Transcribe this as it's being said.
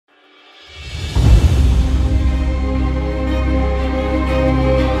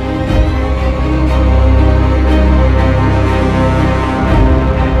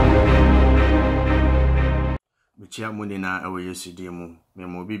Munina away yesterday,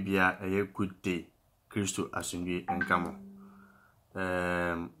 Memo Bibia a good day, Christo Asumbi and Camo.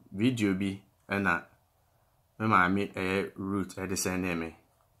 Video be and Mamma me a root at the same name.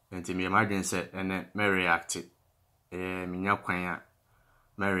 And to me, imagine said, and may react it. Minya Quanya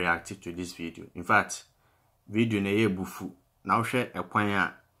may react to this video. In fact, video na bufu. Now share a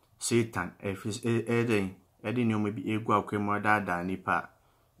Quanya Satan, if it's adding no maybe a go more dada nipa.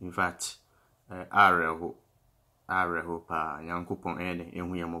 In fact, Areho pa Yankupon Ede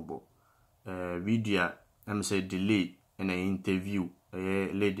in Huyamobo. Video, I'm say delay in an interview,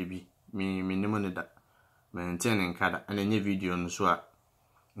 lady be me minimum that maintaining kada and any video on swap.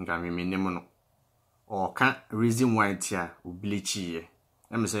 Ngami minimum or can't reason why tia bleaching.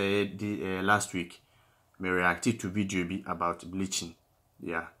 I'm say the last week me reacted to video be about bleaching.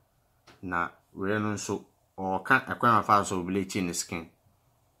 Yeah. Na we no so or can't acquire files of bleaching the skin.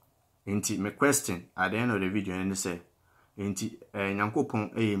 Inti me question at the end of the video and say inti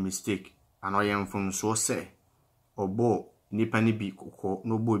Yankopon a mistake and I am from so say or bo nipa ni bi ko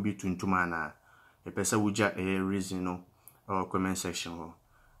no boy bi tuntuma na e pesa wuja reason no or comment section ho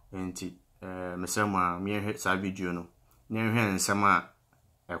enti mesema me hwe sa video no ne hwe nsema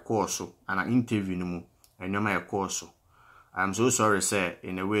e course ana interview no mu enoma e course. I'm so sorry say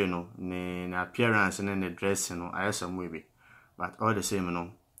in a way no ne appearance and the dressing no I some way but all the same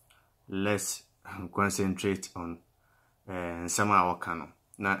no let's concentrate on some our canon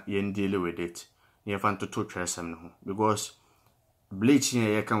na yen deal with it you fan to trust them no because bleaching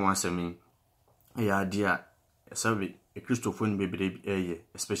ye can once me ya dia sabi a Christopher baby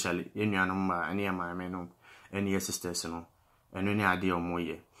especially in your number and your mamma no and your sisters no and any idea more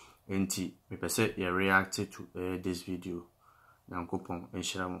ye enti me pese ye reacted to this video Yankopon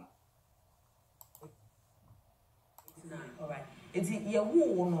enshiramo. All right. It's your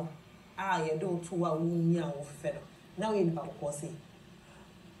woo no. You don't to a woo ya of fellow. Now in about Cossy.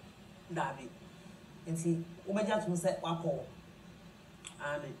 David. And see, Omaja to set Wapo.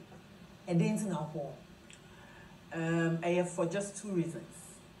 Amen. A dancing now for. I have for just two reasons.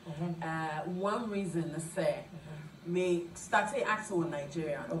 One reason is say me started acting in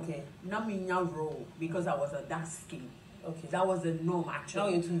Nigeria. Okay. Now me role because I was a dark skin. Okay, that was the norm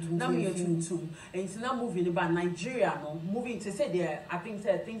actually. Now you're tuntum. And it's now moving about Nigeria, no moving to say there. I think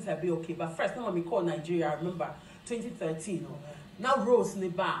things will be okay. But first, now we call Nigeria. I remember 2013. Now Rose in the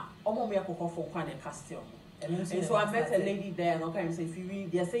bar. Omo me akoko for Kwan and Castillo. And so I met a lady there, and okay, say if you really,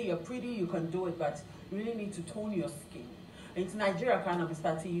 they say you're pretty, you can do it, but you really need to tone your skin. And it's Nigeria kind of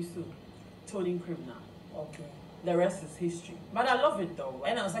starting used to toning cream now. Okay, the rest is history. But I love it though.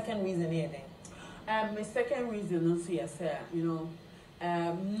 And our second reason here then. My second reason is yes, you know,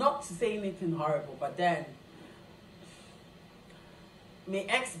 not to say anything horrible, but then my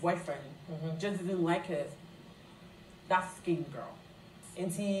ex-boyfriend just didn't like that skin girl.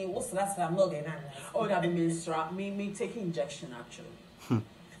 And he what's the last time I'm not getting on? Oh, that menstrual, me taking injection actually.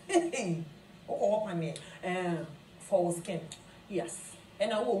 Okay, what I mean, for skin, yes.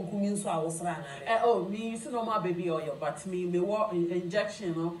 And I won't come in so I was running. Oh, me used to know my baby oil, but me what injection,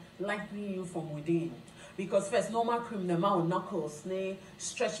 you know, likely you from within. Because first, normal cream, the mouth knuckles,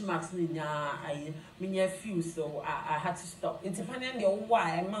 stretch marks, I few, so I had to stop. It's depending on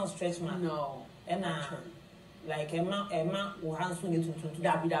why a mouth stretch mark. No, and like a mouth will hand swing it to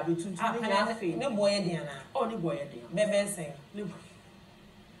Dabby, no boy, Diana. Only boy, Diana. Baby,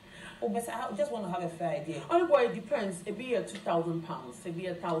 oh, but I just want to have a fair idea. Only boy, it depends. It be a £2,000, it be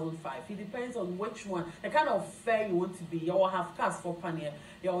 1,500. It depends on which one, the kind of fair you want to be. You will have cast for pannier,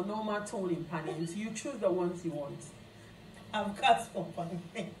 your normal toning pannier. So you choose the ones you want. I've cast for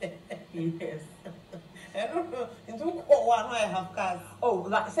pannier. Yes. I don't know. In two one I have cast. Oh,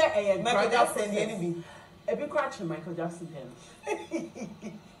 like say Michael Jackson, the enemy. A big crash in Michael Jackson him.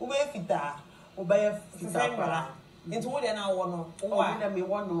 Ubefita. Ubefita. Into what then I want no. Oh, me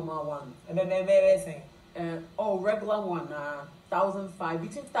one normal one. And then they say, regular one, 1,500,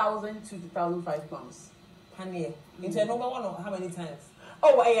 between 1,000 to 2,500 pounds. Honey, into a normal one, how many times?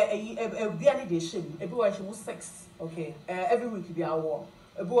 Oh, a barely day shim. Everywhere she was 6. Okay. Every week be our.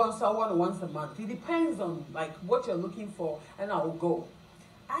 Everyone saw one once a month. It depends on like what you're looking for, and I will go.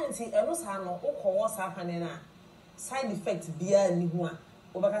 I see. I was having what's happening now. Side effects be anyone.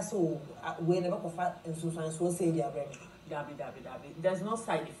 So we never confide in so say they are ready. Dabby. There's no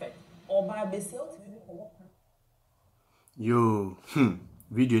side effect. Or by yo,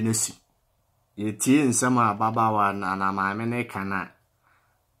 video nesi. Ye in sama baba wa na my mene kana.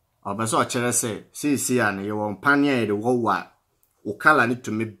 Obeso chere say and you won panya the wo o kala ni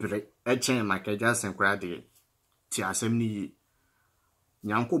to me break. Echen Michael Jackson crowd ti asem ni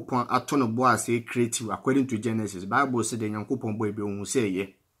Nyankopon ato no bo as creative according to Genesis. Bible say the Nyankopon boy be ohun say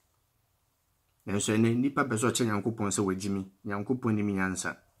ye. Enso ene nipa beso che Nyankopon se wagimi. Nyankopon ni mi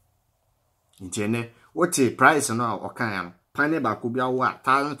yansa. Nti ene what a price no okan ya no. Pane ba ko bia wo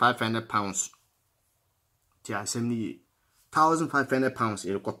 £1,500. Ti asem ni ye.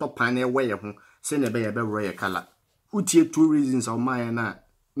 £1,500 e ko to pane we ye ho se ne be ye be ro ye kala. Utie 2 reasons of my na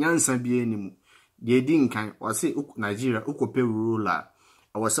nyansa bi enimu. De di nkan o se Nigeria ukope ruler.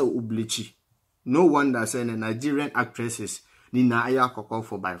 I was so Bleaching. No wonder saying the Nigerian actresses need na aya kokon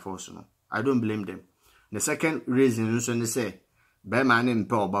for by force. No, I don't blame them. The second reason is when they say, "Be man in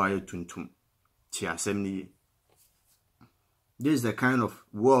power by tuntum." Tia semni. This is the kind of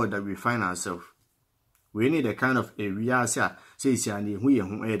world that we find ourselves. We need the kind of area say ani hu ye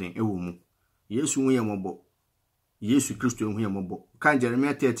hu eden ewo mu. Yesu hu ye mobo. Yesu Kristo hu ye mobo. Kan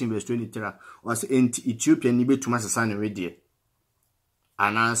Jeremiah 13:23 was enti Ethiopia ni betuma sesa ne wedie.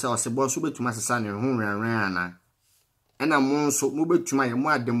 Ana se osebo so betuma sesa ne ho renren ana. Ena mo nso mo betuma ye mo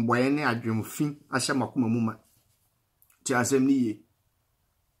ademboye ne adwemfin ahye makoma mu ma. Ti asem ni ye.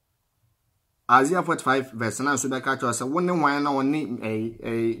 Isaiah 45:9 so be ka to say wonne wan na wonne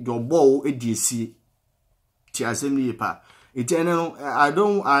jobo ediesie. Ti asem ni ye pa. Iti ene no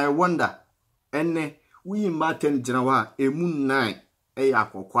I wonder ene we maten jina wa emu 9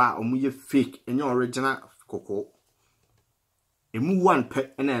 akokwa omuye fake enye original koko. Emu 1 pe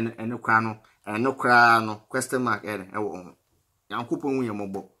ene kra no question mark ewo ho. Yankopon wu ye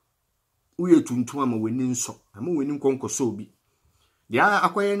mobo. Uye tuntum ama weni nso. Ama weni nkonkoso obi. Dia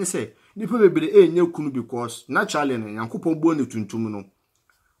akoye ne se nipa bebere enye kunu because naturally no Yankopon bo ne tuntum no.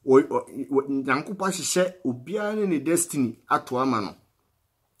 Yankopon hihye obia ne destiny ato ama no.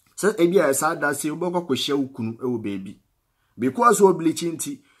 Se ebia sa da se oboko kohye ukunu ewo baby. Because of Bleaching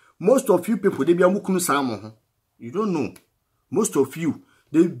tea, most of you people they be amukunu samo. You don't know. Most of you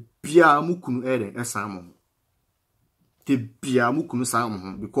they be amukunu samo. They be amukunu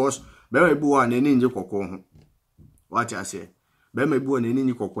samo because be mebu wa neni nje kokko ho. What I say? Be mebu wa neni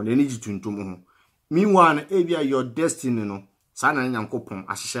nje kokko neni jituntum ho. Meanwhile, ebia your destiny no. Sana Nyankopon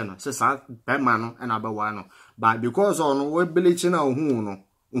ahihye no. Se sa be ma no na be wa no. But because on we Bleaching na ohu no.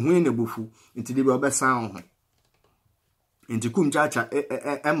 Ohu ne bufu. Nti de be obesan ho. Inti kumchacha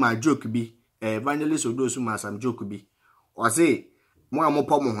ma joke bi evangelist odosu ma sam joke bi o say mo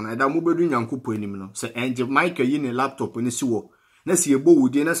amopo mo ho na da mo bedu Nyankopon anim no se enje mic yi ne laptop ni siwo na se ebo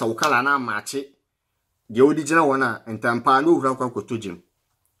wudi na sa wokala na maache de odi gina wona entampa no hura kwa kotojim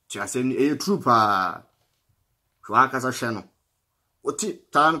ti asem ni true pa so aka sa hye no oti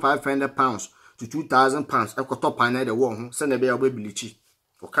 £1,500 to £2,000 ekoto pan na de wo ho se na be ya bo Bleaching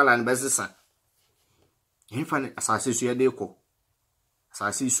wokala na besesa Infane asase so yede ko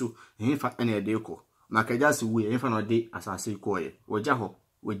asase so infa ene yede ko makaja se we infa no de asase ko ye woja ho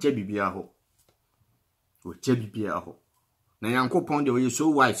woja bibia ho na Yankopon de we so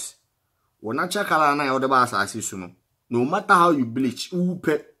wise wona chakala na yode ba asase so no matter how you bleach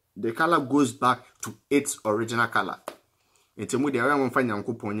the color goes back to its original color etemu de we mfa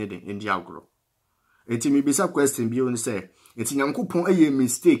Yankopon ye de ndi agro etimi bisa question bi on say eti Yankopon eye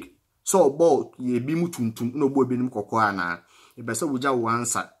mistake so ball ye bi mutuntum no bo binim kokko ana e be se wuja wo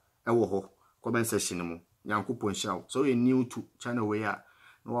answer ewo ho comment section mu Yankopon shaw so you new to channel we a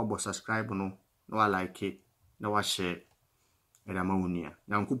no wa subscribe no wa like it no wa share e da mawunia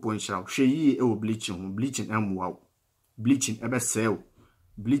Yankopon shaw hwe yi e wo Bleaching amwa Bleaching e be sell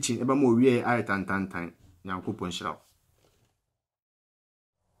Bleaching e be mo wie ai tantantan Yankopon shaw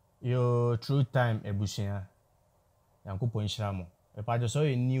Yo true time ebusia Yankopon shaw mo. If I just saw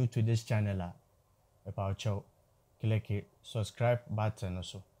you new to this channel, if I show click subscribe button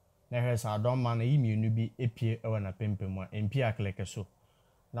also. Now here's our don't man email be APA or na pimpin MP click so.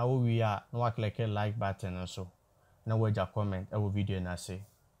 Now we are no click like button also. Now we just comment our video na say.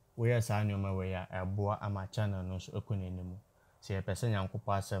 We are sign your way a boa ama channel no so okuni nimu. See a person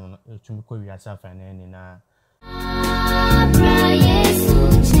Yankopon asem to me ko wi asa fa na ni na.